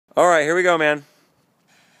All right, here we go, man.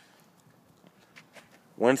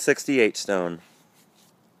 168 stone.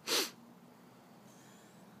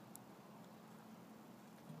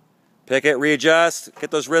 Pick it, readjust,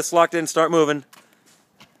 get those wrists locked in, start moving.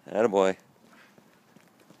 Attaboy.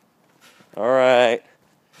 All right,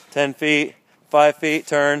 10 feet, 5 feet,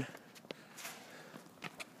 turn.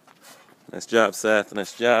 Nice job, Seth,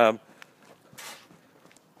 nice job.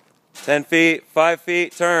 10 feet, 5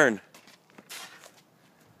 feet, turn.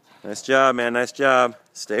 Nice job, man, nice job.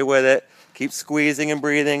 Stay with it. Keep squeezing and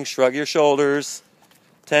breathing, shrug your shoulders.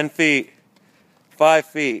 10 feet, 5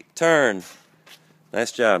 feet, turn.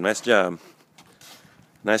 Nice job, nice job.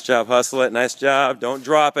 Nice job, hustle it, nice job. Don't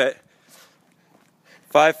drop it.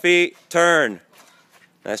 5 feet, turn.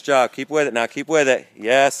 Nice job, keep with it now, keep with it.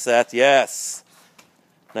 Yes, Seth, yes.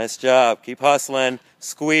 Nice job, keep hustling.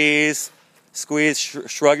 Squeeze, squeeze,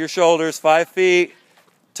 shrug your shoulders. 5 feet,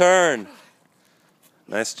 turn.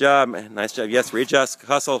 Nice job, man, nice job. Yes, readjust,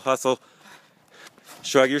 hustle, hustle.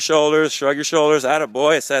 Shrug your shoulders,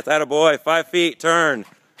 attaboy, Seth, attaboy. 5 feet, turn.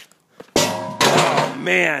 Oh,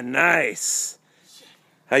 man, nice.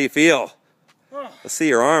 How you feel? Let's see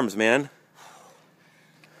your arms, man.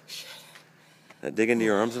 That dig into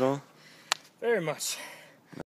your arms at all? Very much.